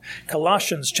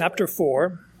Colossians chapter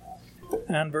 4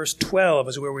 and verse 12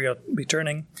 is where we will be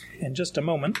turning in just a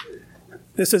moment.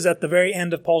 This is at the very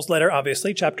end of Paul's letter,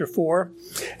 obviously, chapter 4.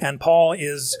 And Paul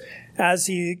is, as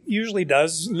he usually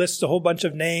does, lists a whole bunch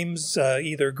of names,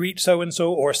 either greet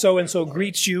so-and-so or so-and-so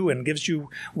greets you and gives you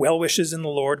well wishes in the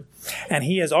Lord. And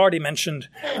he has already mentioned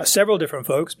several different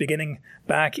folks, beginning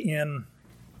back in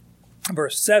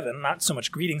verse 7, not so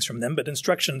much greetings from them, but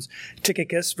instructions.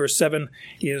 Tychicus, verse 7,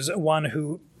 is one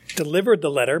who delivered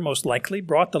the letter, most likely,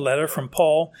 brought the letter from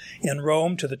Paul in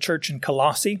Rome to the church in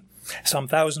Colossae, some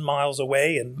 1,000 miles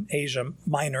away in Asia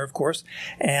Minor, of course.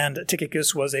 And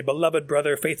Tychicus was a beloved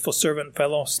brother, faithful servant,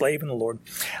 fellow slave in the Lord.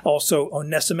 Also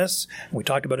Onesimus, we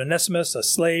talked about Onesimus, a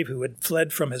slave who had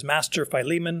fled from his master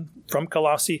Philemon from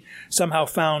Colossae, somehow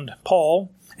found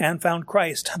Paul and found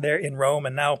Christ there in Rome,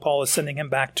 and now Paul is sending him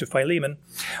back to Philemon.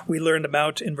 We learned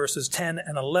about, in verses 10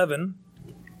 and 11,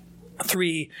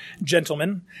 3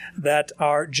 gentlemen that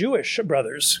are Jewish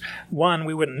brothers. One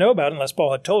we wouldn't know about unless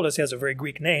Paul had told us. He has a very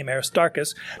Greek name,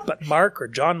 Aristarchus, but Mark or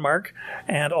John Mark,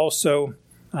 and also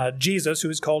Jesus, who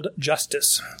is called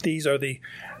Justus. These are the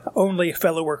only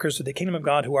fellow workers of the kingdom of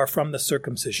God who are from the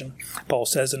circumcision, Paul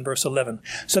says in verse 11.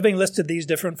 So having listed these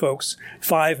different folks,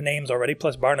 5 names already,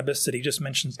 plus Barnabas that he just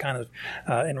mentions kind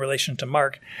of in relation to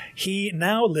Mark, he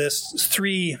now lists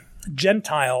 3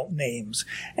 Gentile names,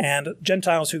 and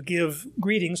Gentiles who give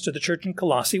greetings to the church in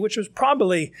Colossae, which was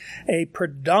probably a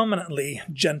predominantly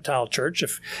Gentile church.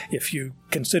 If you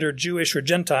consider Jewish or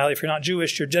Gentile, if you're not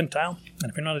Jewish, you're Gentile. And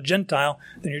if you're not a Gentile,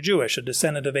 then you're Jewish, a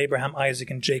descendant of Abraham,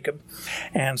 Isaac, and Jacob.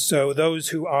 And so those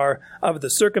who are of the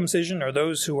circumcision, or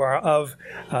those who are of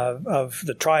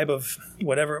the tribe of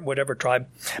whatever tribe,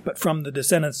 but from the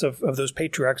descendants of those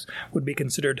patriarchs, would be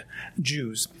considered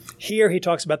Jews. Here he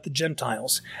talks about the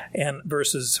Gentiles in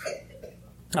verses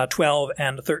 12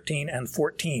 and 13 and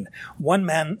 14. One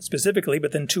man specifically,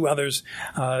 but then 2 others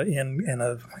in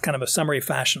a kind of a summary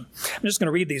fashion. I'm just going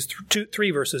to read these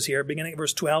 3 verses here, beginning at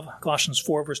verse 12, Colossians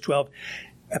 4, verse 12.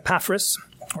 Epaphras,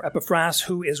 or Epaphras,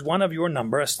 who is one of your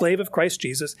number, a slave of Christ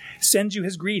Jesus, sends you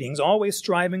his greetings, always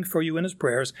striving for you in his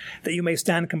prayers, that you may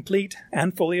stand complete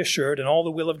and fully assured in all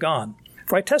the will of God.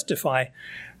 For I testify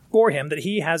for him that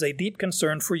he has a deep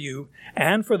concern for you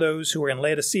and for those who are in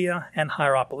Laodicea and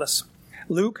Hierapolis.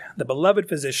 Luke, the beloved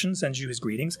physician, sends you his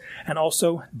greetings, and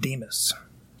also Demas,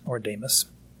 or Demas.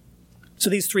 So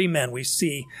these 3 men, we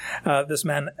see this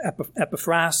man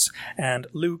Epaphras and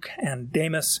Luke and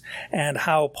Demas, and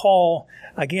how Paul,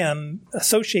 again,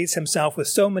 associates himself with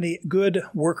so many good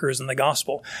workers in the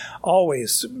gospel.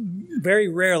 Always, very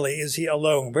rarely is he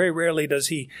alone. Very rarely does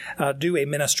he do a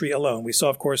ministry alone. We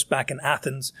saw, of course, back in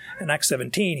Athens in Acts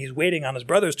 17, he's waiting on his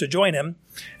brothers to join him,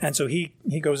 and so he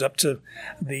goes up to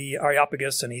the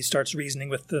Areopagus and he starts reasoning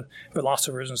with the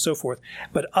philosophers and so forth.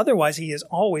 But otherwise, he is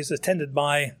always attended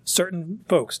by certain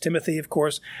folks. Timothy, of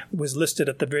course, was listed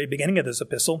at the very beginning of this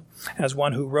epistle as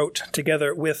one who wrote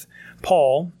together with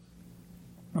Paul.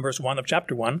 Verse 1 of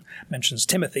chapter 1 mentions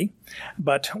Timothy,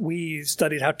 but we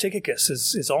studied how Tychicus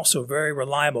is also very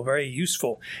reliable, very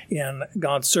useful in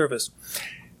God's service,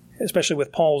 especially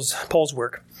with Paul's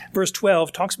work. Verse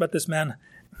 12 talks about this man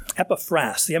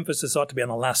Epaphras. The emphasis ought to be on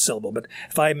the last syllable, but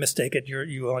if I mistake it,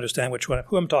 you will understand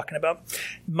who I'm talking about.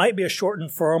 It might be a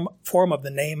shortened form of the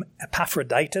name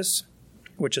Epaphroditus,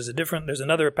 which is there's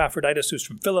another Epaphroditus who's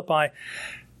from Philippi.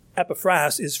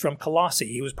 Epaphras is from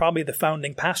Colossae. He was probably the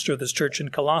founding pastor of this church in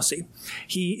Colossae.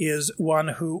 He is one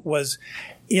who was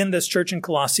in this church in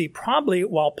Colossae probably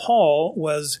while Paul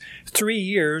was 3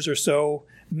 years or so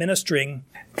ministering,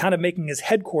 kind of making his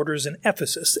headquarters in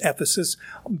Ephesus. Ephesus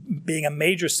being a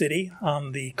major city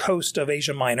on the coast of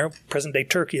Asia Minor, present-day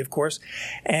Turkey, of course.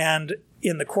 And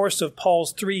in the course of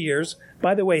Paul's 3 years,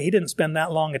 by the way, he didn't spend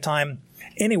that long a time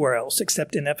anywhere else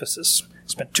except in Ephesus.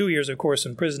 Spent 2 years, of course,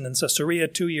 in prison in Caesarea,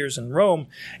 2 years in Rome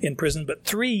in prison, but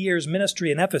 3 years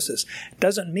ministry in Ephesus.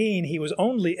 Doesn't mean he was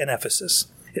only in Ephesus.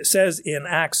 It says in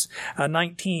Acts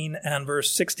 19 and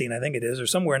verse 16, I think it is, or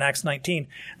somewhere in Acts 19,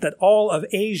 that all of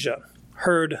Asia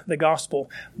heard the gospel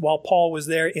while Paul was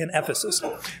there in Ephesus.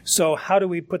 So how do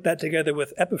we put that together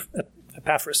with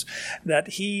Epaphras? That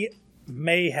he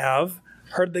may have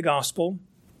heard the gospel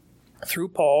through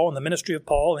Paul and the ministry of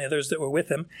Paul and the others that were with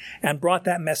him, and brought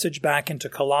that message back into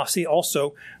Colossae.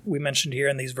 Also, we mentioned here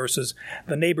in these verses,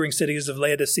 the neighboring cities of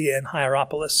Laodicea and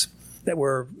Hierapolis that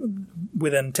were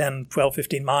within 10, 12,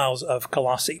 15 miles of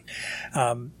Colossae.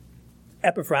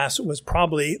 Epaphras was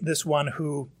probably this one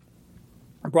who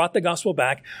brought the gospel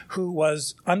back, who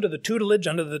was under the tutelage,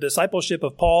 under the discipleship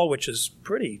of Paul, which is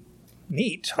pretty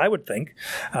neat, I would think,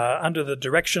 under the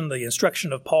direction, the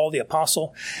instruction of Paul the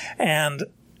apostle, and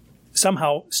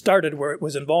somehow started, where it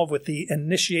was involved with the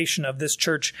initiation of this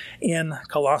church in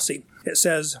Colossae. It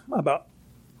says about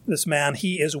this man,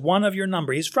 he is one of your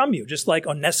number. He's from you, just like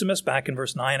Onesimus back in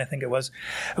verse 9, I think it was.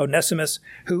 Onesimus,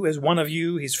 who is one of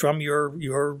you. He's from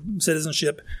your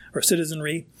citizenship or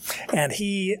citizenry. And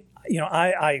he,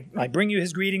 I bring you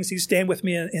his greetings. He's staying with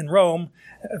me in Rome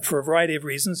for a variety of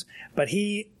reasons. But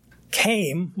he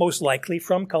came, most likely,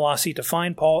 from Colossae to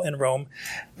find Paul in Rome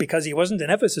because he wasn't in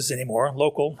Ephesus anymore,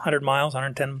 local, 100 miles,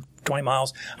 110, 20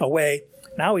 miles away.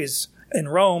 Now he's in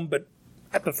Rome, but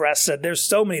Epaphras said, there's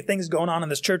so many things going on in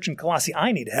this church in Colossae.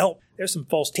 I need help. There's some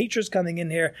false teachers coming in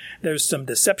here. There's some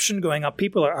deception going on.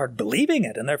 People are believing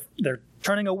it, and they're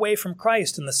turning away from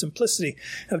Christ and the simplicity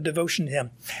of devotion to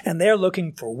him. And they're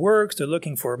looking for works. They're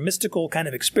looking for mystical kind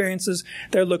of experiences.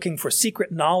 They're looking for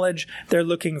secret knowledge. They're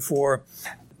looking for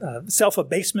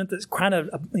self-abasement that's kind of,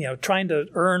 trying to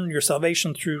earn your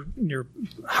salvation through your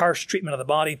harsh treatment of the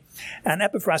body. And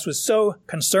Epaphras was so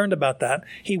concerned about that,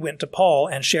 he went to Paul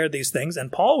and shared these things.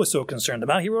 And Paul was so concerned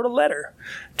about it, he wrote a letter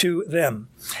to them.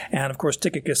 And of course,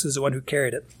 Tychicus is the one who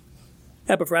carried it.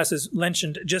 Epaphras is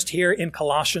mentioned just here in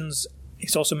Colossians.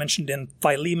 He's also mentioned in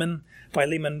Philemon.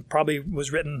 Philemon probably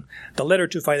was written, the letter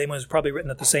to Philemon was probably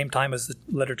written at the same time as the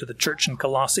letter to the church in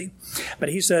Colossae. But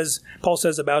Paul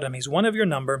says about him, he's one of your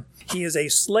number. He is a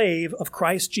slave of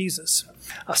Christ Jesus.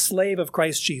 A slave of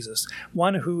Christ Jesus.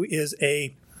 One who is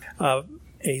a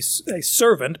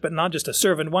servant, but not just a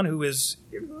servant, one who is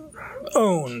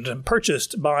owned and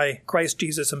purchased by Christ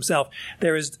Jesus himself.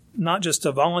 There is not just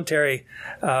a voluntary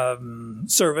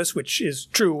service, which is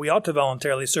true. We ought to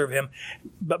voluntarily serve him.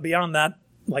 But beyond that,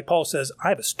 like Paul says, I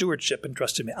have a stewardship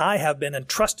entrusted to me. I have been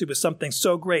entrusted with something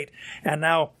so great. And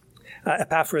now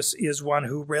Epaphras is one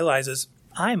who realizes,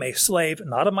 I'm a slave,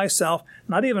 not of myself,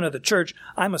 not even of the church.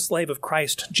 I'm a slave of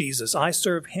Christ Jesus. I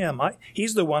serve him.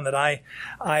 He's the one that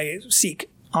I seek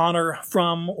honor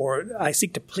from, or I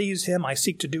seek to please him. I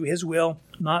seek to do his will,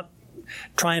 not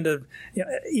trying to,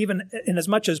 even in as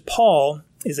much as Paul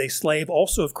is a slave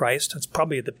also of Christ. It's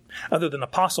probably other than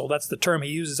apostle, that's the term he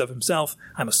uses of himself.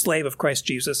 I'm a slave of Christ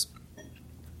Jesus.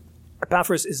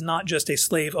 Epaphras is not just a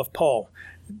slave of Paul.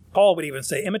 Paul would even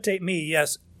say, imitate me,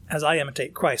 yes, as I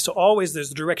imitate Christ. So always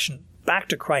there's a direction back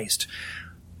to Christ.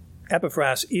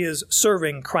 Epaphras is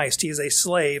serving Christ. He is a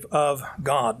slave of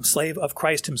God, slave of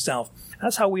Christ himself.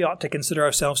 That's how we ought to consider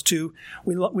ourselves too.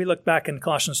 We look back in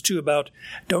Colossians 2 about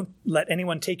don't let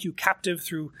anyone take you captive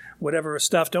through whatever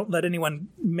stuff. Don't let anyone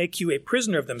make you a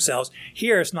prisoner of themselves.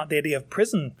 Here it's not the idea of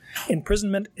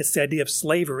imprisonment. It's the idea of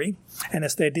slavery. And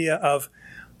it's the idea of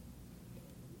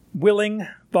willing,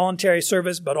 voluntary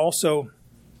service, but also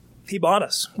he bought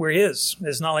us. We're his.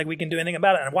 It's not like we can do anything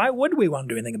about it. And why would we want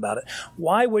to do anything about it?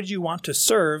 Why would you want to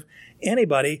serve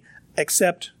anybody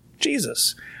except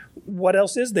Jesus? What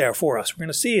else is there for us? We're going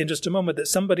to see in just a moment that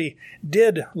somebody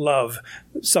did love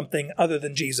something other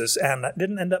than Jesus, and that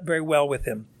didn't end up very well with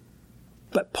him.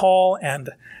 But Paul and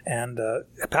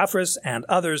Epaphras and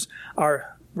others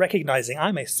are recognizing,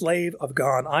 I'm a slave of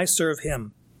God. I serve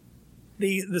him.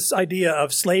 This idea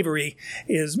of slavery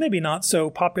is maybe not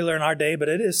so popular in our day, but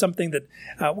it is something that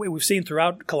we've seen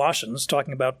throughout Colossians,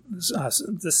 talking about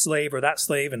this slave or that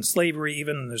slave, and slavery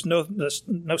even. There's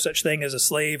no such thing as a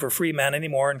slave or free man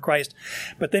anymore in Christ.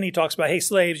 But then he talks about, hey,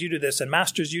 slaves, you do this, and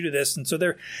masters, you do this. And so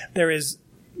there is,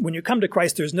 when you come to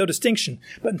Christ, there's no distinction.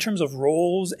 But in terms of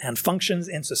roles and functions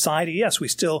in society, yes, we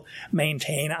still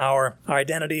maintain our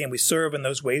identity and we serve in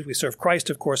those ways. We serve Christ,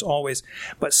 of course, always.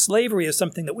 But slavery is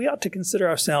something that we ought to consider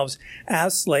ourselves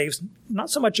as slaves, not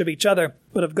so much of each other,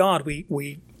 but of God.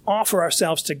 We offer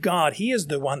ourselves to God. He is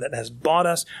the one that has bought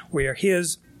us. We are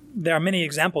his. There are many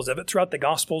examples of it throughout the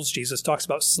Gospels. Jesus talks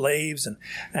about slaves,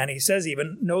 and he says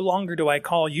even, no longer do I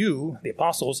call you, the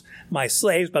apostles, my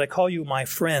slaves, but I call you my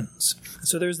friends.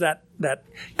 So there's that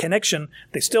connection.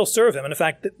 They still serve him. And in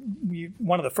fact,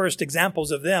 one of the first examples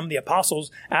of them, the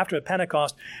apostles, after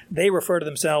Pentecost, they refer to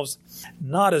themselves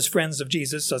not as friends of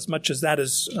Jesus, as much as that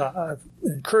is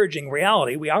encouraging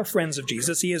reality. We are friends of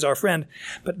Jesus. He is our friend.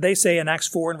 But they say in Acts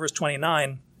 4 and verse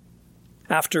 29,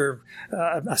 after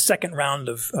a second round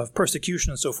of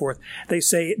persecution and so forth, they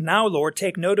say, now, Lord,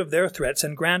 take note of their threats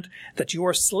and grant that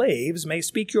your slaves may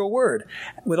speak your word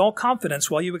with all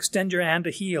confidence while you extend your hand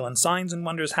to heal, and signs and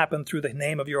wonders happen through the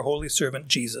name of your holy servant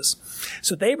Jesus.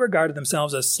 So they regarded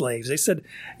themselves as slaves. They said,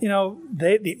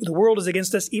 the world is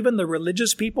against us. Even the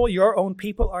religious people, your own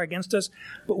people, are against us.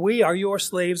 But we are your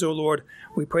slaves, O Lord.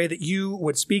 We pray that you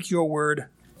would speak your word,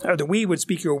 that we would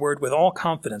speak your word with all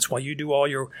confidence while you do all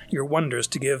your wonders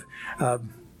to give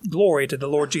glory to the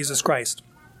Lord Jesus Christ.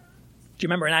 Do you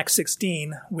remember in Acts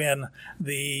 16 when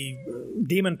the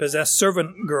demon-possessed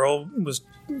servant girl was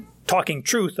talking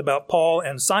truth about Paul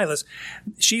and Silas?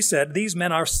 She said, "These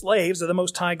men are slaves of the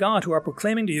Most High God who are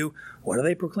proclaiming to you," what are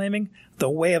they proclaiming?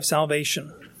 The way of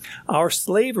salvation. Our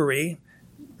slavery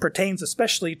pertains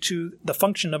especially to the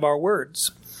function of our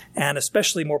words, and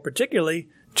especially more particularly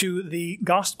to the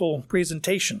gospel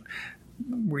presentation.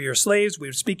 We're your slaves,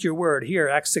 we speak your word. Here,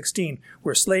 Acts 16,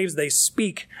 we're slaves, they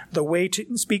speak the way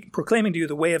to speak, proclaiming to you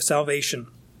the way of salvation.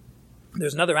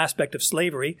 There's another aspect of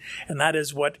slavery, and that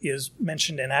is what is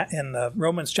mentioned in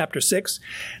Romans chapter 6,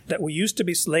 that we used to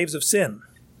be slaves of sin.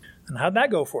 And how'd that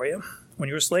go for you? When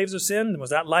you were slaves of sin, was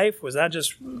that life? Was that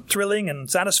just thrilling and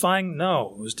satisfying?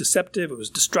 No, it was deceptive, it was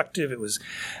destructive, it was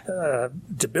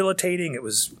debilitating, it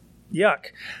was yuck.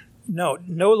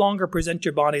 No longer present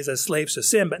your bodies as slaves to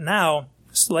sin, but now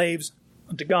slaves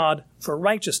unto God for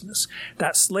righteousness.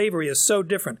 That slavery is so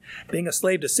different. Being a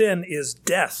slave to sin is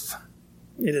death.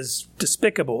 It is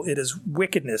despicable. It is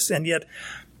wickedness. And yet,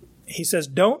 he says,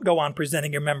 don't go on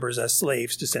presenting your members as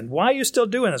slaves to sin. Why are you still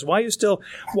doing this? Why are you still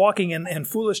walking in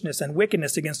foolishness and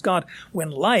wickedness against God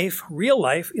when life, real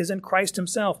life, is in Christ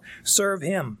himself? Serve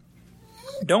him.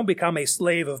 Don't become a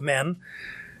slave of men.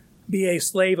 Be a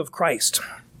slave of Christ.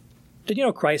 Did you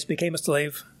know Christ became a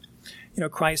slave? You know,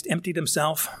 Christ emptied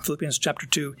himself. Philippians chapter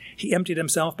 2, he emptied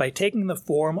himself by taking the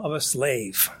form of a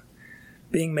slave,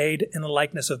 being made in the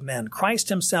likeness of men. Christ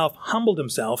himself humbled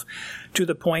himself to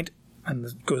the point, and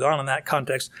it goes on in that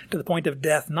context, to the point of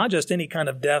death, not just any kind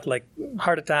of death like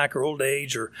heart attack or old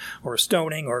age or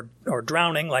stoning or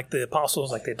drowning like the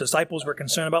apostles, like the disciples were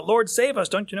concerned about. Lord, save us.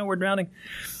 Don't you know we're drowning?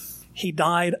 He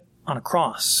died on a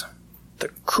cross. The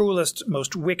cruelest,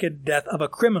 most wicked death of a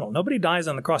criminal. Nobody dies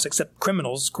on the cross except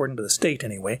criminals, according to the state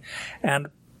anyway. And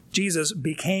Jesus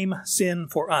became sin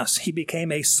for us. He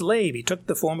became a slave. He took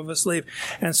the form of a slave.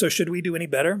 And so should we do any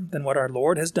better than what our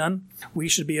Lord has done? We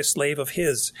should be a slave of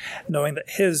his, knowing that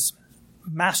his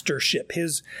mastership,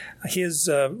 his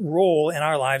role in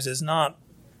our lives is not,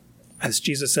 as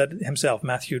Jesus said himself,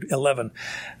 Matthew 11,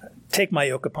 "Take my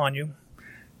yoke upon you.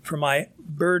 For my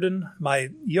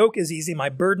yoke is easy, my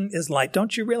burden is light."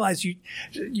 Don't you realize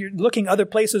you're looking other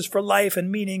places for life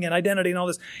and meaning and identity and all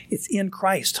this? It's in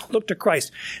Christ. Look to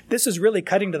Christ. This is really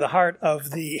cutting to the heart of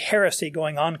the heresy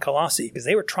going on in Colossae, because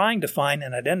they were trying to find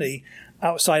an identity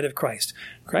outside of Christ.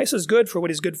 Christ is good for what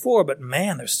he's good for, but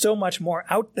man, there's so much more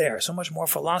out there, so much more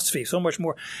philosophy, so much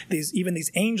more even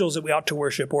these angels that we ought to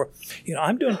worship. Or,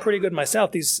 I'm doing pretty good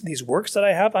myself. These works that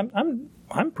I have,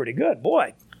 I'm pretty good.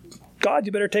 Boy, God,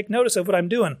 you better take notice of what I'm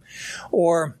doing.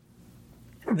 Or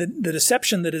the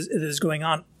deception that is going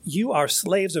on. You are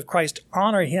slaves of Christ.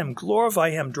 Honor him,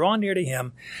 glorify him, draw near to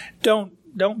him. Don't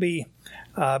be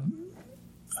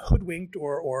hoodwinked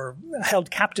or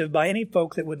held captive by any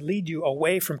folk that would lead you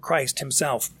away from Christ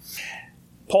himself.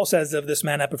 Paul says of this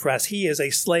man Epaphras, he is a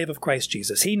slave of Christ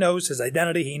Jesus. He knows his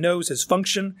identity. He knows his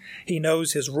function. He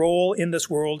knows his role in this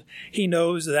world. He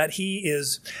knows that he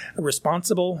is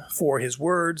responsible for his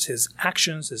words, his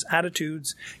actions, his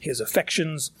attitudes, his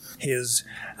affections,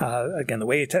 the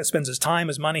way he spends his time,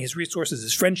 his money, his resources,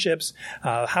 his friendships,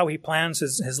 how he plans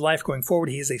his life going forward.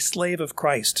 He is a slave of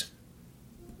Christ.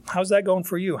 How's that going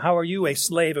for you? How are you a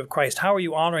slave of Christ? How are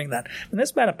you honoring that? And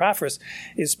this man Epaphras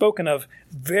is spoken of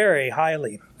very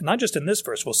highly, not just in this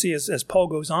verse. We'll see as Paul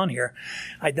goes on here,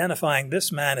 identifying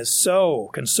this man is so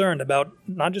concerned about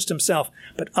not just himself,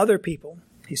 but other people.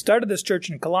 He started this church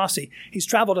in Colossae. He's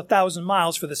traveled 1,000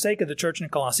 miles for the sake of the church in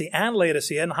Colossae and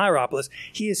Laodicea and Hierapolis.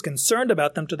 He is concerned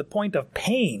about them to the point of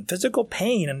pain, physical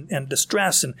pain and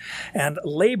distress and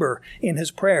labor in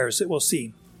his prayers that we'll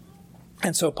see.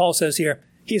 And so Paul says here,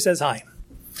 he says hi.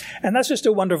 And that's just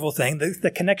a wonderful thing,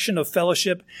 the connection of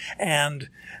fellowship and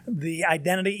the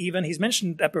identity even. He's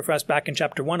mentioned Epaphras back in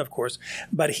chapter 1, of course,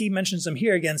 but he mentions him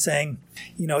here again saying,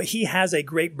 he has a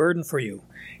great burden for you.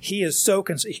 He is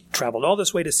he traveled all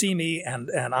this way to see me,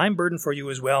 and I'm burdened for you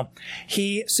as well.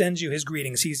 He sends you his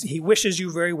greetings. He wishes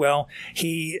you very well.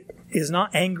 He is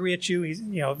not angry at you.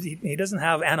 He doesn't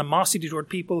have animosity toward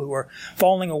people who are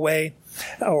falling away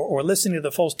or listening to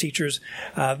the false teachers.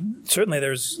 Certainly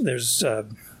there's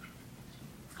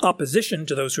opposition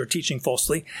to those who are teaching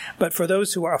falsely, but for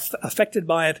those who are affected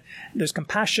by it, there's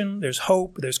compassion, there's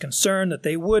hope, there's concern that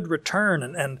they would return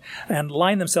and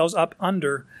line themselves up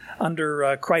under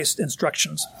Christ's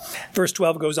instructions. Verse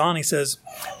 12 goes on, he says,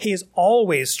 he is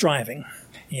always striving.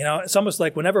 It's almost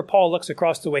like whenever Paul looks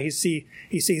across the way, he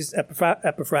sees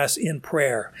Epaphras in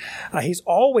prayer. He's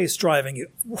always striving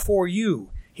for you.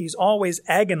 He's always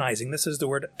agonizing. This is the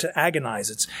word to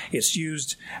agonize. It's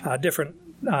used different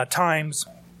times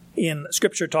in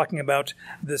Scripture talking about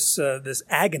this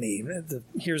agony.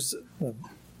 Here's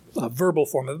a verbal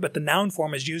form of it, but the noun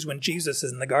form is used when Jesus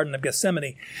is in the Garden of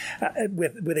Gethsemane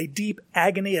with a deep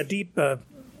agony, a deep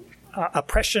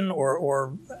oppression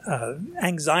or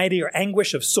anxiety or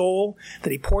anguish of soul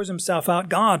that he pours himself out.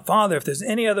 God, Father, if there's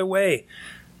any other way,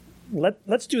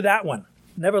 let's do that one.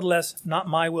 Nevertheless, not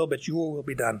my will, but your will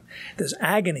be done. This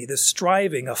agony, this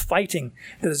striving, a fighting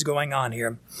that is going on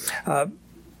here.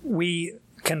 We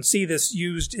can see this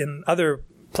used in other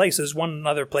places. One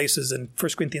other place is in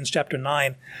 1 Corinthians chapter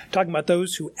 9, talking about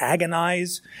those who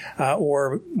agonize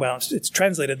it's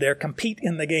translated there, compete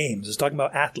in the games. It's talking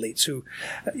about athletes who,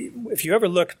 if you ever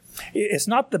look, it's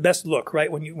not the best look,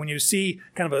 right? When you see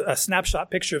kind of a snapshot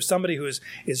picture of somebody who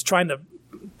is trying to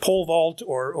pole vault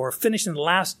or finish in the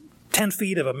last 10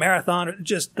 feet of a marathon,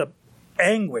 just the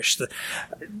anguish.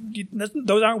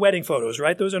 Those aren't wedding photos,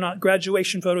 right? Those are not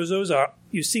graduation photos.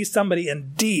 You see somebody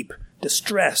in deep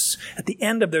distress at the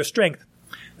end of their strength.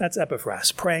 That's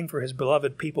Epaphras praying for his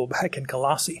beloved people back in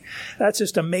Colossae. That's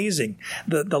just amazing,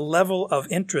 the level of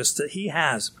interest that he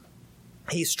has.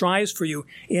 He strives for you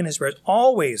in his prayers,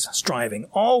 always striving,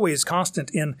 always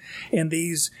constant in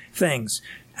these things.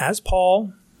 As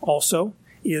Paul also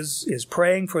is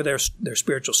praying for their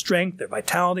spiritual strength, their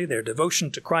vitality, their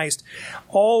devotion to Christ,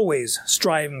 always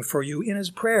striving for you in his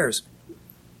prayers.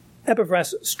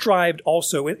 Epaphras strived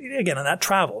also, again, in that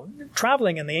travel.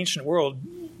 Traveling in the ancient world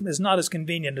is not as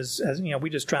convenient as we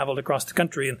just traveled across the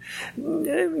country,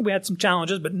 and we had some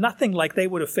challenges, but nothing like they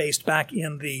would have faced back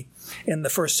in the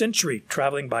first century,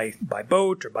 traveling by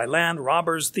boat or by land,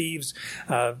 robbers, thieves,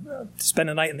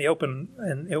 spend a night in the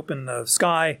open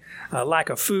sky, lack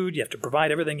of food. You have to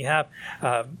provide everything you have,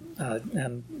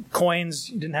 and coins.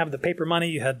 You didn't have the paper money.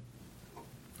 You had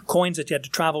coins that you had to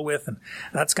travel with, and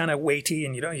that's kind of weighty,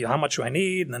 and you know how much do I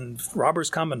need, and then robbers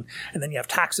come, and then you have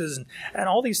taxes, and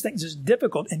all these things is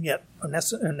difficult, and yet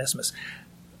Onesimus.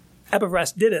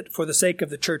 Epaphras did it for the sake of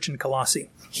the church in Colossae.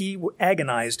 He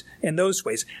agonized in those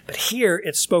ways, but here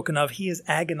it's spoken of he is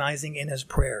agonizing in his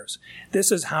prayers. This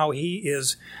is how he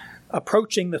is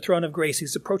approaching the throne of grace.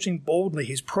 He's approaching boldly.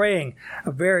 He's praying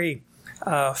very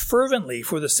fervently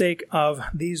for the sake of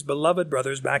these beloved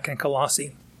brothers back in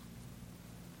Colossae.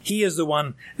 He is the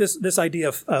one, this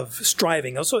idea of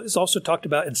striving is also talked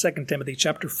about in 2 Timothy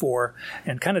chapter 4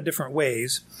 in kind of different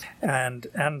ways and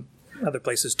other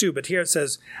places too. But here it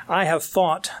says, I have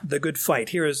fought the good fight.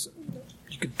 Here is,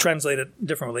 you could translate it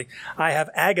differently, I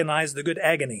have agonized the good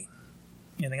agony.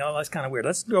 You think, oh, that's kind of weird.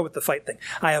 Let's go with the fight thing.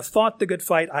 I have fought the good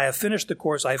fight. I have finished the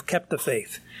course. I have kept the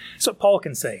faith. So Paul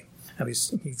can say. Now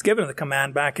he's given the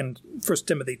command back in 1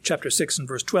 Timothy chapter 6 and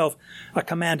verse 12, a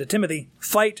command to Timothy,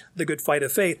 fight the good fight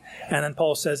of faith. And then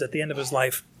Paul says at the end of his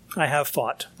life, I have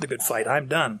fought the good fight. I'm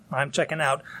done. I'm checking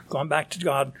out, going back to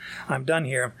God. I'm done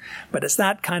here. But it's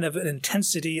that kind of an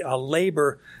intensity, a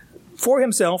labor for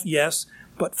himself, yes,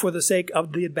 but for the sake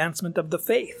of the advancement of the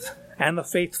faith and the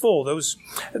faithful, those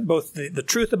both the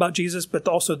truth about Jesus, but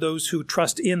also those who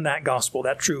trust in that gospel,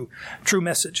 that true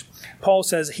message. Paul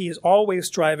says he is always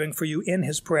striving for you in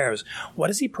his prayers.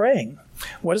 What is he praying?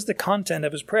 What is the content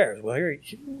of his prayers? Well, here,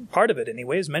 part of it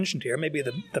anyway is mentioned here. Maybe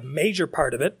the major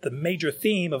part of it, the major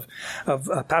theme of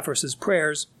Epaphras'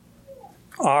 prayers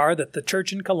are that the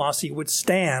church in Colossae would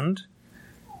stand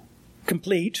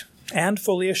complete and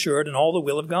fully assured in all the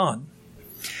will of God.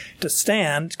 To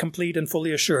stand complete and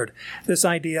fully assured. This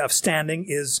idea of standing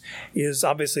is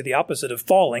obviously the opposite of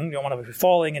falling. You don't want to be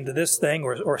falling into this thing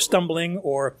or stumbling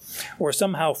or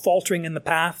somehow faltering in the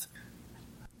path.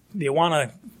 The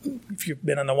Awana, if you've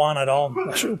been in the Awana at all,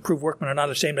 prove workmen are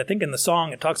not ashamed. I think in the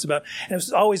song it talks about, and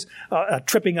it's always a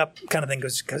tripping up kind of thing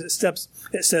because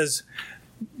it says,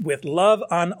 with love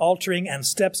unaltering and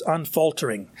steps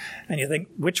unfaltering. And you think,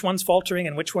 which one's faltering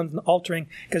and which one's altering?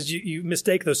 Because you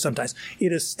mistake those sometimes.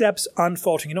 It is steps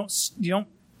unfaltering. You don't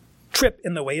trip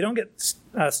in the way. You don't get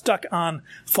stuck on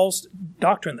false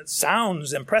doctrine that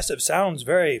sounds impressive, sounds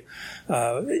very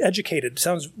educated,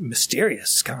 sounds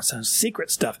mysterious, kind of sounds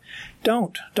secret stuff.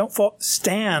 Don't fall.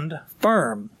 Stand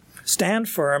firm. Stand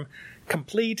firm,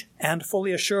 complete and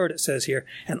fully assured, it says here,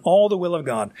 and all the will of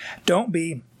God. Don't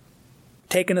be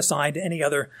taken aside to any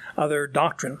other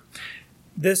doctrine.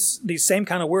 These same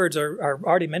kind of words are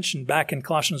already mentioned back in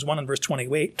Colossians 1 and verse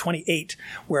 28,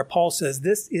 where Paul says,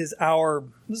 this is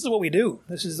what we do.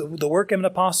 This is the work of an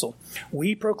apostle.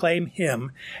 We proclaim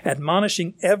him,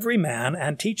 admonishing every man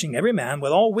and teaching every man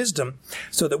with all wisdom,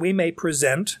 so that we may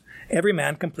present every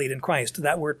man complete in Christ.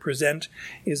 That word present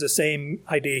is the same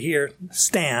idea here,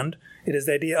 stand. It is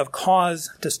the idea of cause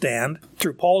to stand.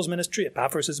 Through Paul's ministry,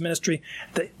 Epaphras' ministry,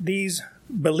 these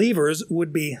believers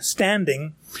would be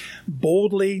standing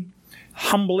boldly,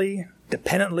 humbly,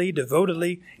 dependently,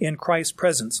 devotedly in Christ's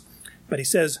presence. But he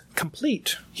says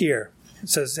complete here.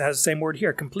 It has the same word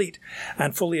here, complete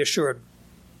and fully assured.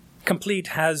 Complete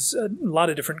has a lot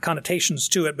of different connotations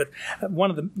to it, but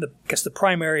one of the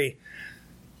primary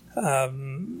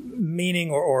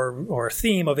meaning or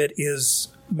theme of it is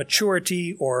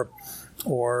maturity or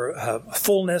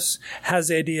fullness. Has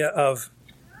the idea of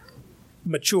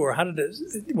mature.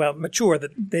 Mature,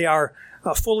 that they are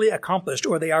fully accomplished,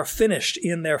 or they are finished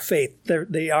in their faith.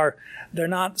 They're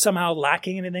not somehow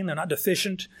lacking anything. They're not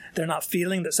deficient. They're not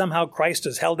feeling that somehow Christ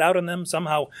has held out on them.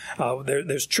 Somehow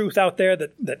there's truth out there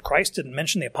that Christ didn't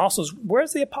mention the apostles.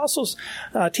 Where's the apostles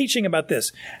teaching about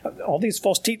this? All these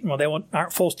false teachers, they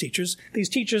aren't false teachers. These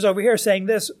teachers over here saying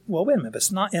this, well, wait a minute, if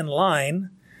it's not in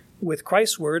line with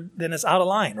Christ's word, then it's out of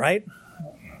line, right?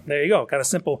 There you go, kind of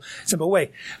simple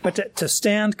way. But to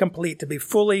stand complete, to be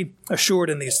fully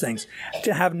assured in these things,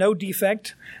 to have no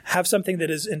defect, have something that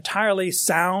is entirely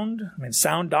sound. I mean,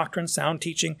 sound doctrine, sound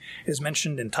teaching is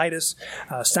mentioned in Titus,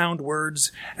 sound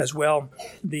words as well.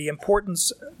 The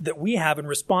importance that we have in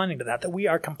responding to that we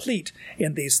are complete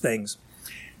in these things.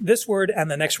 This word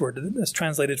and the next word that's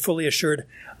translated fully assured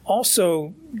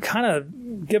also kind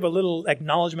of give a little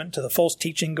acknowledgement to the false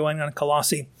teaching going on in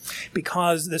Colossae,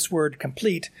 because this word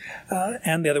complete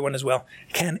and the other one as well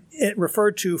it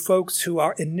refer to folks who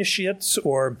are initiates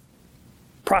or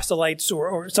proselytes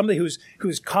or somebody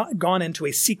who's gone into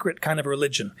a secret kind of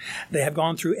religion. They have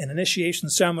gone through an initiation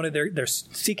ceremony. They're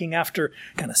seeking after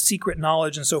kind of secret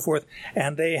knowledge and so forth,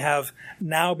 and they have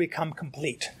now become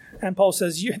complete. And Paul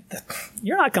says, you're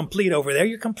not complete over there.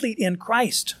 You're complete in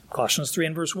Christ. Colossians 3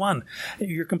 and verse 1.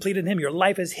 You're complete in him. Your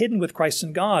life is hidden with Christ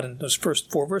in God. And those first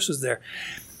 4 verses there.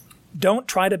 Don't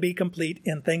try to be complete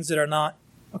in things that are not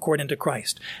according to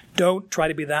Christ. Don't try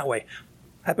to be that way.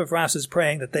 Epaphras is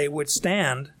praying that they would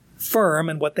stand firm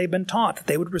in what they've been taught, that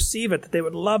they would receive it, that they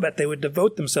would love it, they would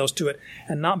devote themselves to it,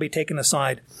 and not be taken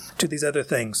aside to these other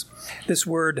things. This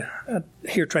word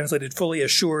here translated fully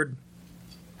assured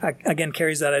again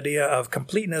carries that idea of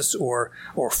completeness or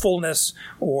fullness,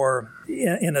 or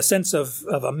in a sense of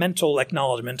a mental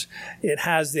acknowledgement. It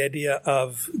has the idea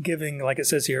of giving, like it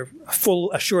says here,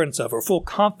 full assurance of or full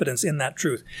confidence in that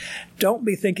truth. Don't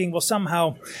be thinking, well,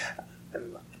 somehow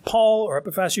Paul or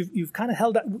Epaphras, you've kind of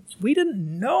held out. We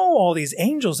didn't know all these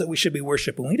angels that we should be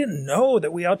worshiping. We didn't know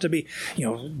that we ought to be,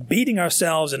 beating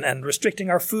ourselves and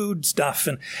restricting our food stuff,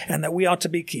 and that we ought to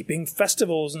be keeping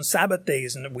festivals and Sabbath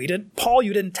days. And Paul,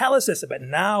 you didn't tell us this, but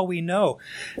now we know.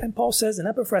 And Paul says, and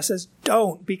Epaphras says,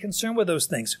 don't be concerned with those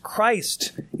things.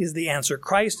 Christ is the answer.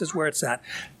 Christ is where it's at.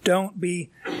 Don't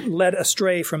be led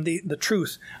astray from the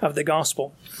truth of the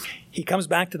gospel. He comes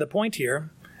back to the point here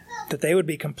that they would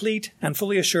be complete and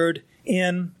fully assured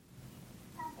in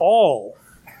all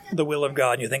the will of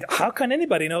God. And you think, how can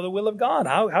anybody know the will of God?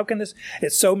 How can this?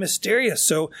 It's so mysterious,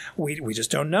 so we just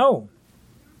don't know.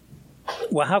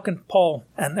 Well, how can Paul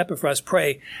and Epaphras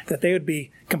pray that they would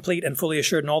be complete and fully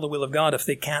assured in all the will of God if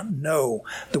they can't know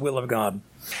the will of God?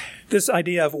 This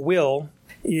idea of will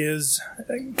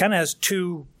kind of has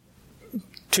two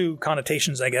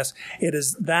connotations, I guess. It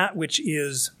is that which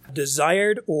is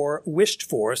desired or wished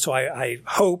for. So I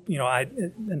hope,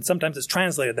 and sometimes it's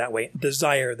translated that way.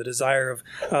 Desire, the desire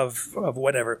of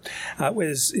whatever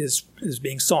is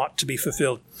being sought to be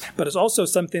fulfilled. But it's also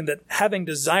something that, having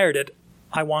desired it,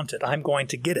 I want it. I'm going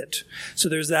to get it. So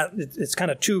there's that. It's kind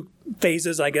of two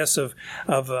phases, I guess, of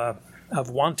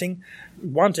wanting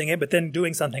it, but then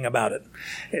doing something about it.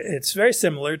 It's very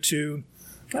similar to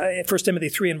 1 Timothy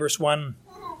 3 and verse 1.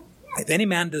 If any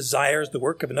man desires the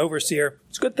work of an overseer,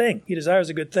 it's a good thing. He desires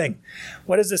a good thing.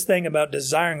 What is this thing about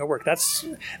desiring a work? That's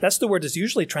the word that's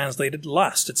usually translated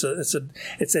lust. It's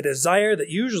a desire that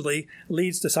usually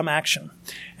leads to some action.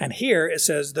 And here it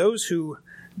says those who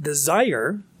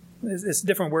desire. It's a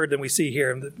different word than we see here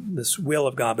in this will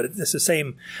of God, but it's the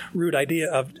same root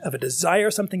idea of a desire,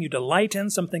 something you delight in,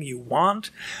 something you want,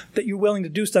 that you're willing to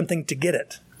do something to get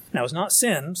it. Now, it's not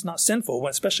sin, it's not sinful,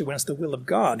 especially when it's the will of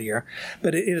God here,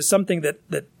 but it is something that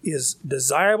is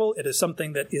desirable, it is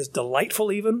something that is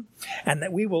delightful even, and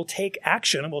that we will take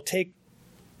action, and will take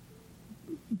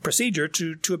procedure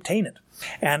to obtain it.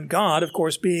 And God, of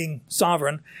course, being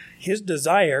sovereign, his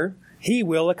desire, he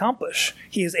will accomplish.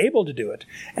 He is able to do it.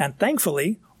 And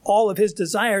thankfully, all of his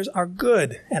desires are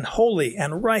good and holy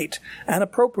and right and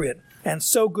appropriate, and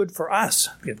so good for us.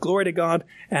 Give glory to God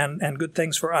and good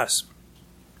things for us.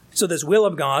 So this will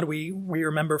of God, we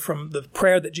remember from the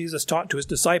prayer that Jesus taught to his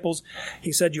disciples.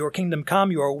 He said, your kingdom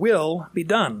come, your will be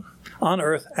done on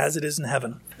earth as it is in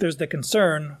heaven. There's the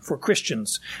concern for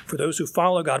Christians, for those who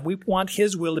follow God. We want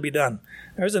his will to be done.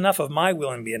 There's enough of my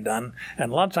will being done,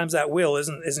 and a lot of times that will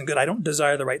isn't good. I don't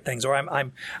desire the right things, or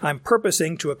I'm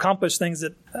purposing to accomplish things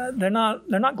that they're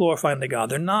not glorifying to God.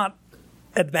 They're not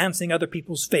advancing other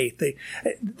people's faith.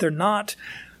 They're not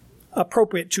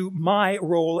appropriate to my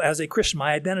role as a Christian,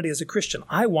 my identity as a Christian.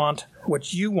 I want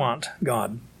what you want,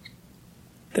 God.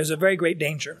 There's a very great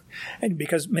danger. And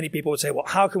because many people would say, well,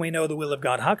 how can we know the will of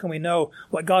God? How can we know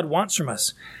what God wants from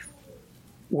us?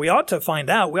 We ought to find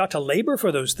out. We ought to labor for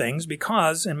those things,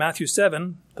 because in Matthew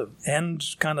 7, the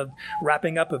end kind of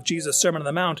wrapping up of Jesus' Sermon on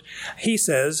the Mount, he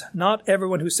says, not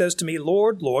everyone who says to me,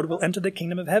 Lord, Lord, will enter the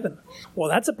kingdom of heaven. Well,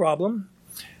 that's a problem.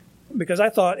 Because I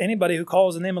thought anybody who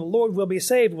calls the name of the Lord will be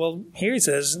saved. Well, here he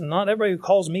says, not everybody who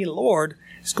calls me Lord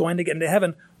is going to get into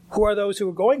heaven. Who are those who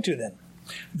are going to then?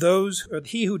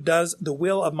 He who does the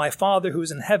will of my Father who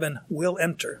is in heaven will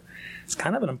enter. It's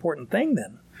kind of an important thing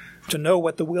then, to know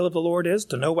what the will of the Lord is,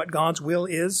 to know what God's will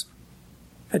is.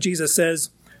 Jesus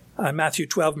says, Matthew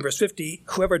 12 and verse 50,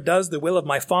 whoever does the will of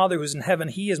my Father who is in heaven,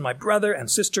 he is my brother and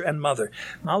sister and mother.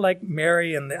 Not like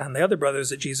Mary and the other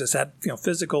brothers that Jesus had,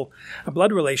 physical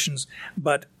blood relations,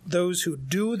 but those who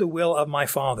do the will of my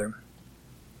Father.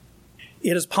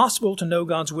 It is possible to know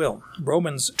God's will.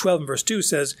 Romans 12 and verse 2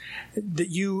 says that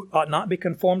you ought not be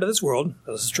conformed to this world.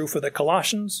 This is true for the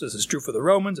Colossians. This is true for the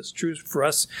Romans. It's true for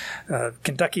us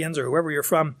Kentuckians or wherever you're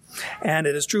from. And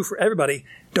it is true for everybody.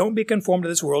 Don't be conformed to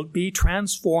this world. Be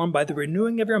transformed by the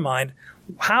renewing of your mind.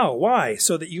 How? Why?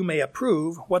 So that you may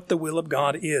approve what the will of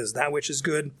God is, that which is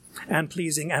good and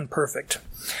pleasing and perfect.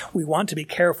 We want to be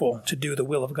careful to do the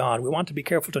will of God. We want to be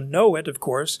careful to know it, of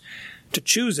course, to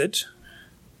choose it.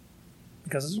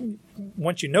 Because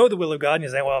once you know the will of God and you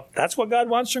say, well, that's what God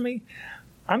wants from me,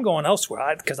 I'm going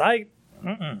elsewhere.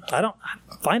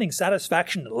 Finding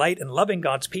satisfaction and delight in loving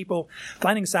God's people,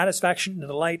 finding satisfaction and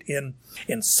delight in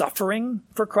suffering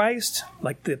for Christ,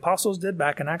 like the apostles did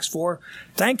back in Acts 4.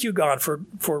 Thank you, God,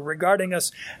 for regarding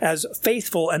us as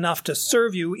faithful enough to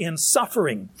serve you in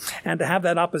suffering and to have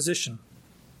that opposition.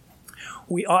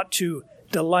 We ought to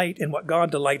delight in what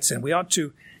God delights in. We ought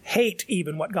to hate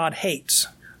even what God hates.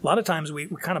 A lot of times we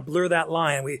kind of blur that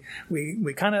line.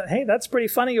 We kind of, hey, that's pretty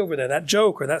funny over there, that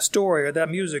joke or that story or that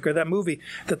music or that movie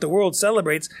that the world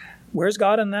celebrates. Where's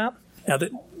God in that? Now,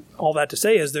 all that to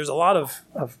say is there's a lot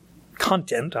of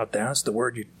content out there. That's the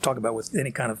word you talk about with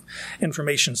any kind of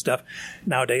information stuff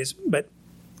nowadays. But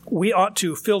we ought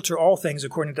to filter all things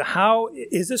according to how,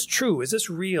 is this true? Is this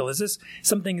real? Is this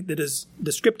something that is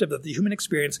descriptive of the human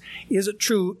experience? Is it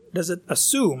true? Does it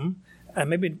assume, and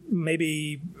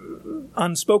maybe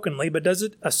unspokenly, but does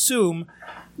it assume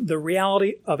the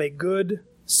reality of a good,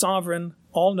 sovereign,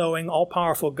 all-knowing,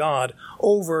 all-powerful God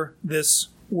over this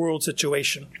world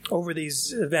situation, over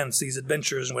these events, these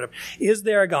adventures and whatever? Is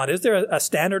there a God? Is there a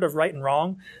standard of right and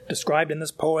wrong described in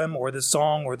this poem or this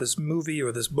song or this movie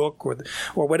or this book or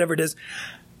whatever it is,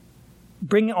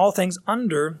 bringing all things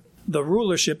under the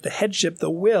rulership, the headship, the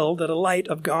will, the delight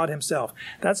of God himself?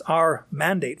 That's our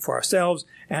mandate for ourselves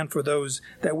and for those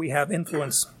that we have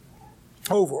influence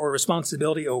over or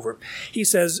responsibility over. He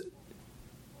says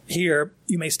here,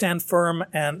 you may stand firm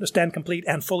and stand complete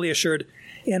and fully assured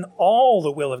in all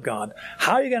the will of God.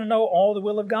 How are you going to know all the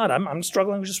will of God? I'm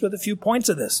struggling just with a few points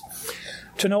of this.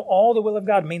 To know all the will of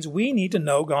God means we need to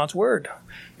know God's word,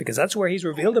 because that's where he's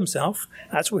revealed himself.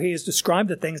 That's where he has described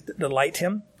the things that delight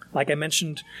him. Like I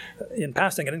mentioned in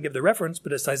passing, I didn't give the reference,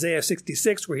 but it's Isaiah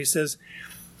 66 where he says,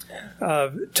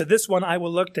 to this one I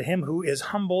will look, to him who is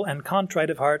humble and contrite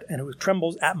of heart and who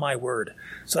trembles at my word.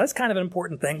 So that's kind of an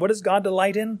important thing. What does God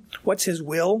delight in? What's his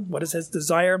will? What is his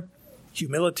desire?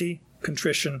 Humility,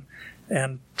 contrition,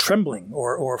 and trembling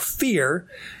or fear.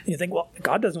 And you think, well,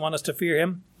 God doesn't want us to fear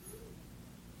him.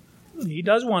 He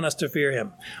does want us to fear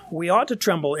him. We ought to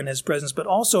tremble in his presence, but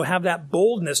also have that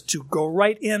boldness to go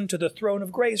right into the throne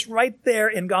of grace, right there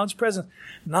in God's presence,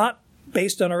 not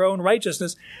based on our own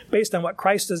righteousness, based on what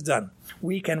Christ has done.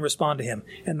 We can respond to him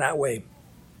in that way.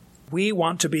 We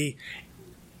want to be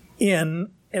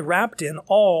wrapped in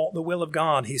all the will of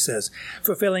God, he says,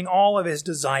 fulfilling all of his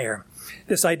desire.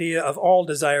 This idea of all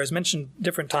desire is mentioned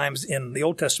different times in the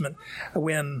Old Testament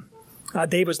when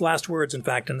David's last words, in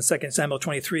fact, in 2 Samuel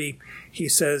 23, he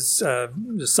says,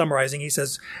 just summarizing, he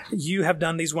says, you have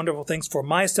done these wonderful things for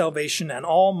my salvation and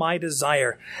all my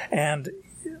desire. And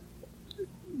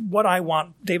what I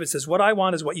want. David says, what I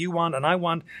want is what you want,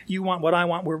 and you want what I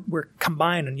want. We're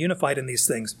combined and unified in these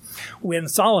things. When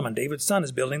Solomon, David's son,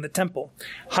 is building the temple,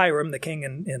 Hiram, the king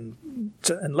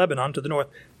in Lebanon to the north,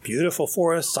 beautiful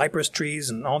forests, cypress trees,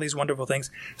 and all these wonderful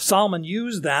things. Solomon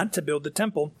used that to build the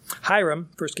temple. Hiram,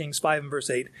 1 Kings 5 and verse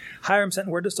 8, Hiram sent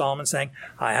word to Solomon saying,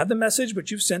 I have the message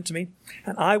which you've sent to me,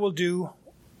 and I will do,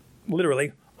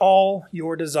 literally, all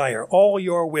your desire, all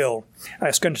your will,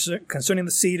 concerning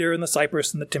the cedar and the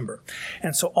cypress and the timber.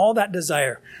 And so all that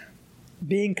desire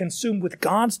being consumed with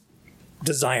God's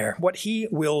desire, what he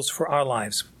wills for our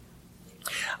lives.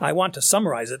 I want to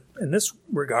summarize it in this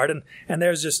regard, and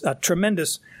there's just a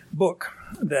tremendous book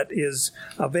that is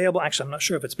available. Actually, I'm not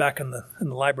sure if it's back in the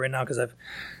library now because I've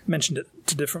mentioned it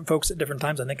to different folks at different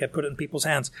times. I think I put it in people's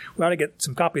hands. We ought to get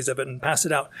some copies of it and pass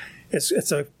it out.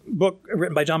 It's a book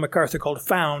written by John MacArthur called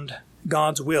Found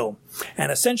God's Will.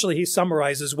 And essentially he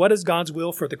summarizes what is God's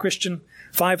will for the Christian.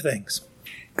 5 things.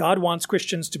 God wants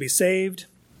Christians to be saved,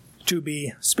 to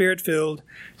be spirit-filled,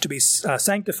 to be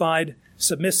sanctified,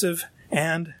 submissive,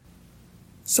 and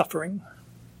suffering.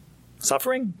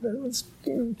 Suffering?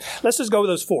 Let's just go with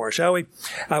those 4, shall we?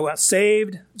 I want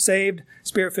saved,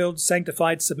 spirit-filled,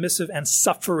 sanctified, submissive, and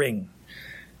suffering.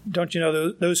 Don't you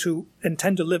know those who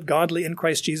intend to live godly in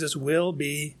Christ Jesus will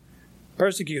be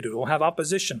persecuted, will have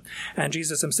opposition. And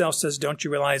Jesus himself says, don't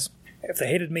you realize if they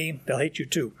hated me, they'll hate you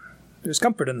too. There's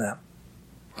comfort in that.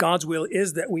 God's will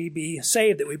is that we be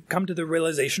saved, that we come to the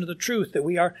realization of the truth, that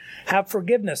we have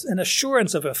forgiveness, an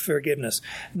assurance of a forgiveness.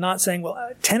 Not saying,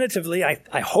 well, tentatively,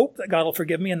 I hope that God will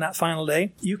forgive me in that final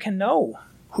day. You can know.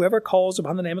 Whoever calls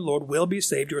upon the name of the Lord will be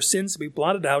saved. Your sins will be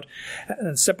blotted out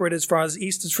and separated as far as the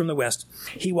east is from the west.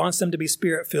 He wants them to be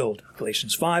spirit-filled.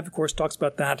 Galatians 5, of course, talks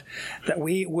about that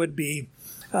we would be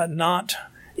not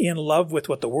in love with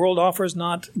what the world offers,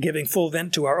 not giving full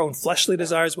vent to our own fleshly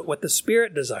desires, but what the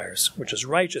Spirit desires, which is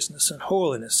righteousness and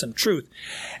holiness and truth.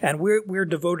 And we're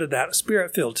devoted to that,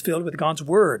 Spirit-filled, filled with God's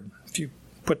Word. If you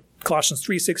put Colossians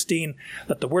 3:16,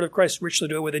 let the Word of Christ richly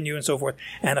dwell within you and so forth.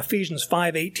 And Ephesians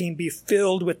 5:18, be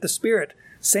filled with the Spirit.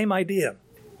 Same idea.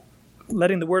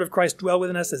 Letting the Word of Christ dwell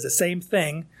within us is the same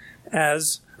thing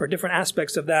as, or different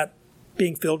aspects of that,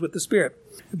 being filled with the Spirit.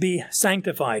 Be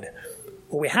sanctified.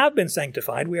 Well, we have been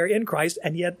sanctified. We are in Christ,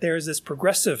 and yet there is this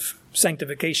progressive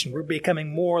sanctification. We're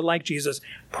becoming more like Jesus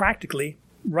practically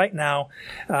right now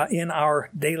in our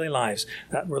daily lives.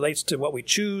 That relates to what we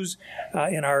choose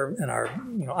in our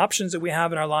options that we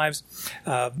have in our lives,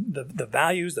 the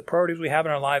values, the priorities we have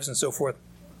in our lives, and so forth.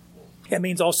 It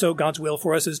means also God's will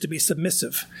for us is to be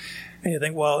submissive. And you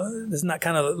think, well, isn't that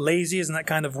kind of lazy? Isn't that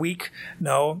kind of weak?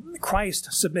 No, Christ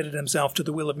submitted himself to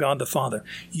the will of God the Father.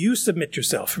 You submit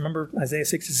yourself. Remember Isaiah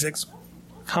 66?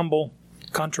 Humble,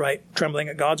 contrite, trembling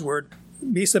at God's word.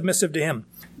 Be submissive to him.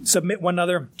 Submit one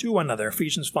another to one another.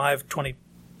 Ephesians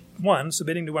 5:21,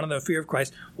 submitting to one another in fear of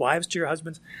Christ. Wives to your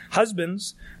husbands.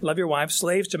 Husbands, love your wives.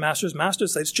 Slaves to masters.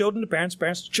 Masters, slaves. Children to parents.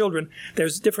 Parents to children.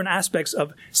 There's different aspects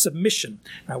of submission.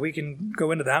 Now, we can go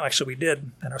into that. Actually, we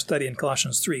did in our study in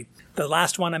Colossians 3. The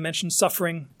last one I mentioned,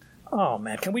 suffering. Oh,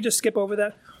 man, can we just skip over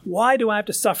that? Why do I have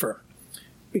to suffer?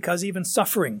 Because even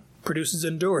suffering produces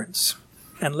endurance.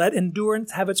 And let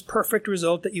endurance have its perfect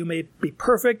result, that you may be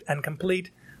perfect and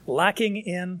complete, lacking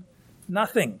in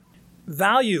nothing.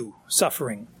 Value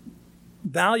suffering.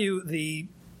 Value the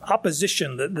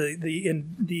opposition,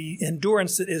 the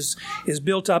endurance that is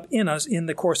built up in us in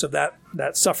the course of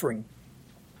that suffering.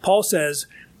 Paul says,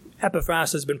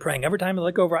 Epaphras has been praying. Every time I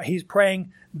look over, he's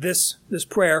praying this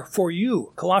prayer for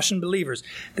you, Colossian believers,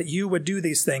 that you would do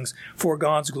these things for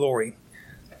God's glory.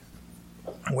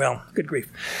 Well, good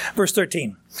grief. Verse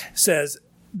 13 says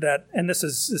that, and this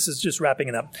is just wrapping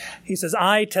it up. He says,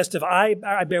 I testify,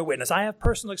 I bear witness. I have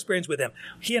personal experience with him.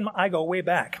 He and I go way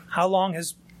back. How long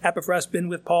has Epaphras been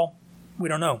with Paul? We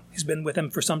don't know. He's been with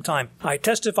him for some time. I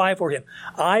testify for him.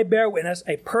 I bear witness,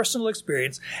 a personal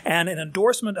experience, and an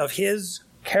endorsement of his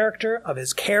character, of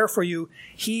his care for you.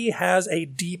 He has a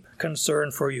deep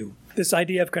concern for you. This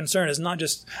idea of concern is not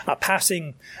just a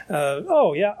passing,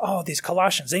 these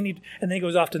Colossians, they need, and then he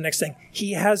goes off to the next thing.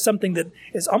 He has something that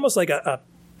is almost like a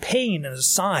pain in his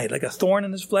side, like a thorn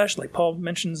in his flesh, like Paul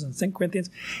mentions in 2 Corinthians.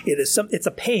 It's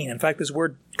a pain. In fact, this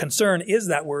word concern is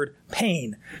that word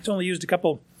pain. It's only used a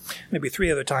couple, maybe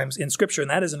 3 other times in Scripture,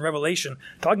 and that is in Revelation,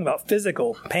 talking about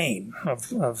physical pain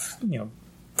of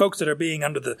folks that are being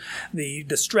under the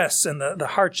distress and the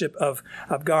hardship of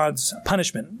God's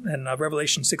punishment in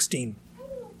Revelation 16.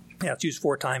 Yeah, it's used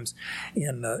 4 times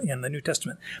in the New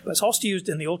Testament. But it's also used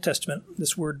in the Old Testament,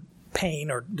 this word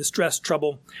pain or distress,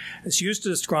 trouble. It's used to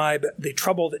describe the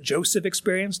trouble that Joseph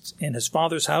experienced in his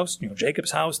father's house,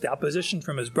 Jacob's house, the opposition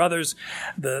from his brothers.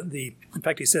 In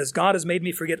fact, he says, God has made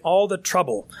me forget all the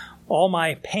trouble, all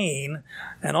my pain,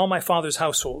 and all my father's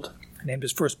household. He named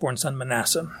his firstborn son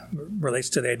Manasseh. Relates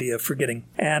to the idea of forgetting.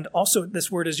 And also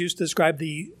this word is used to describe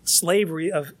the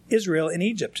slavery of Israel in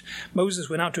Egypt. Moses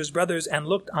went out to his brothers and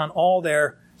looked on all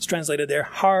their, it's translated there,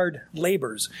 hard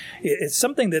labors. It's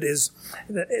something that is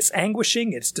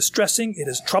anguishing, it's distressing, it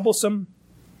is troublesome.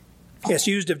 It's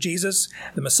used of Jesus,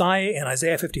 the Messiah, in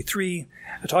Isaiah 53,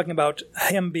 talking about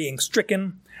him being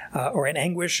stricken or in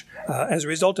anguish. As a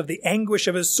result of the anguish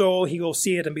of his soul, he will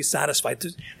see it and be satisfied.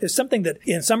 There's something that,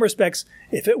 in some respects,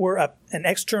 if it were an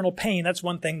external pain, that's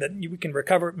one thing that we can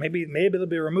recover. Maybe it'll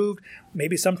be removed.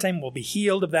 Maybe sometime we'll be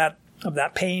healed of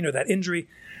that pain or that injury.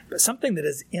 But something that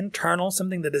is internal,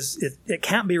 something that it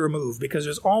can't be removed, because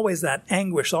there's always that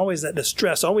anguish, always that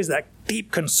distress, always that deep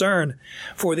concern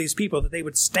for these people that they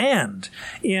would stand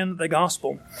in the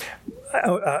gospel.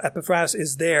 Epaphras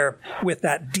is there with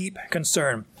that deep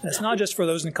concern. And it's not just for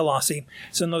those in Colossae.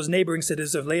 It's in those neighboring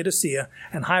cities of Laodicea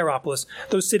and Hierapolis,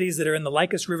 those cities that are in the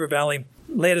Lycus River Valley.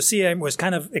 Laodicea was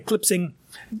kind of eclipsing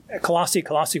Colossae.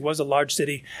 Colossae was a large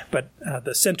city, but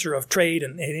the center of trade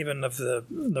and even of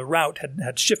the route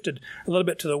had shifted a little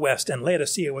bit to the west, and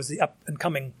Laodicea was the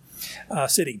up-and-coming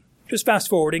city. Just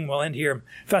fast-forwarding, we'll end here.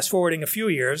 Fast-forwarding a few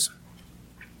years,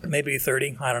 maybe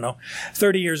 30, I don't know,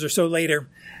 30 years or so later,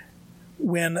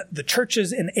 when the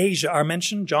churches in Asia are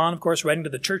mentioned, John, of course, writing to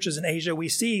the churches in Asia, we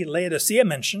see Laodicea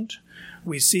mentioned,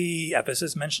 we see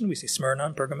Ephesus mentioned, we see Smyrna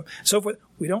and Pergamum, so forth.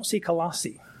 We don't see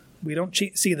Colossae. We don't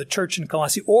see the church in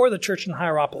Colossae or the church in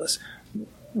Hierapolis.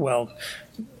 Well,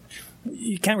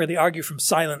 you can't really argue from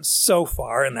silence so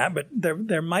far in that, but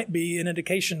there might be an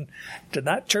indication. Did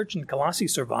that church in Colossae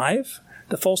survive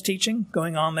the false teaching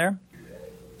going on there?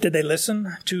 Did they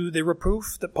listen to the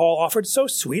reproof that Paul offered so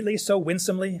sweetly, so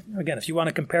winsomely? Again, if you want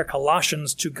to compare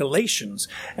Colossians to Galatians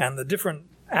and the different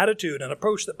attitude and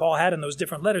approach that Paul had in those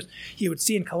different letters, you would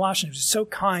see in Colossians, he was so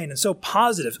kind and so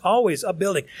positive, always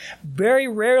upbuilding. Very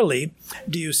rarely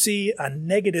do you see a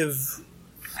negative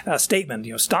statement,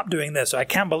 stop doing this. I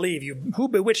can't believe you. Who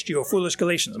bewitched you, O foolish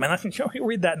Galatians? I mean, I think you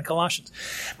read that in Colossians.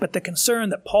 But the concern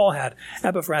that Paul had,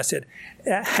 Epaphras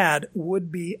had,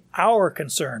 would be our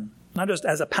concern. Not just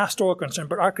as a pastoral concern,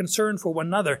 but our concern for one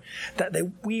another, that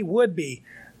we would be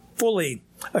fully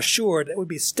assured, that we would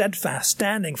be steadfast,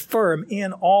 standing firm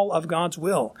in all of God's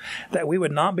will, that we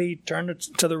would not be turned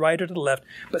to the right or to the left,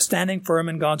 but standing firm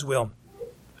in God's will,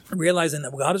 realizing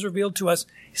that what God has revealed to us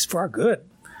is for our good.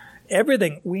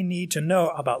 Everything we need to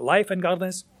know about life and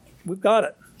godliness, we've got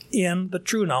it in the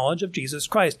true knowledge of Jesus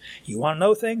Christ. You want to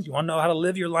know things? You want to know how to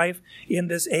live your life in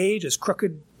this age, this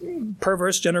crooked,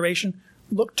 perverse generation?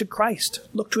 Look to Christ.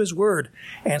 Look to His Word,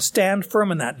 and stand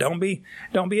firm in that. Don't be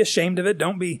ashamed of it.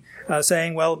 Don't be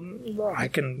saying, "Well, I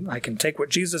can take what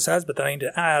Jesus has, but then I need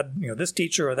to add, this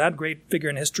teacher or that great figure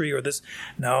in history or this."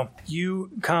 No,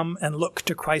 you come and look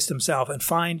to Christ Himself and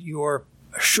find your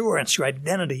assurance, your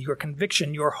identity, your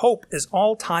conviction, your hope is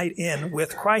all tied in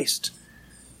with Christ.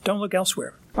 Don't look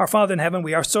elsewhere. Our Father in heaven,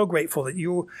 we are so grateful that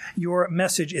your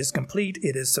message is complete.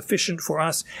 It is sufficient for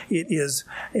us. It is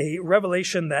a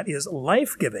revelation that is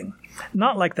life-giving,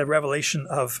 not like the revelation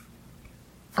of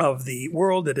the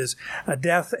world that is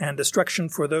death and destruction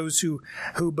for those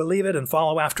who believe it and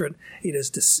follow after it. It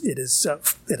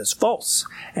is false,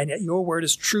 and yet your word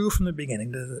is true from the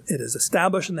beginning. It is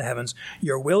established in the heavens.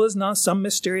 Your will is not some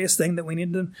mysterious thing that we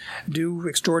need to do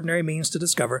extraordinary means to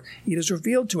discover. It is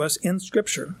revealed to us in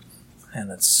Scripture. And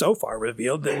it's so far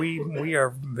revealed that we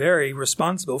are very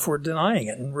responsible for denying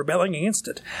it and rebelling against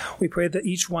it. We pray that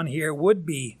each one here would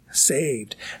be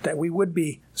saved, that we would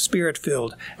be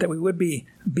Spirit-filled, that we would be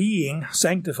being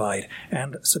sanctified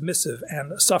and submissive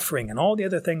and suffering and all the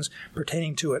other things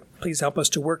pertaining to it. Please help us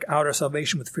to work out our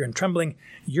salvation with fear and trembling.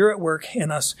 You're at work in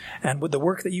us, and with the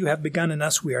work that you have begun in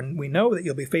us, we know that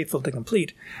you'll be faithful to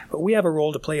complete, but we have a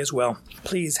role to play as well.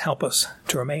 Please help us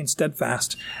to remain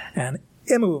steadfast and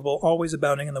immovable, always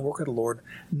abounding in the work of the Lord,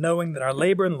 knowing that our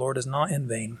labor in the Lord is not in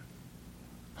vain.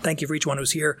 Thank you for each one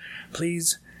who's here.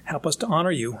 Please help us to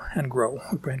honor you and grow.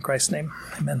 We pray in Christ's name.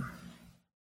 Amen.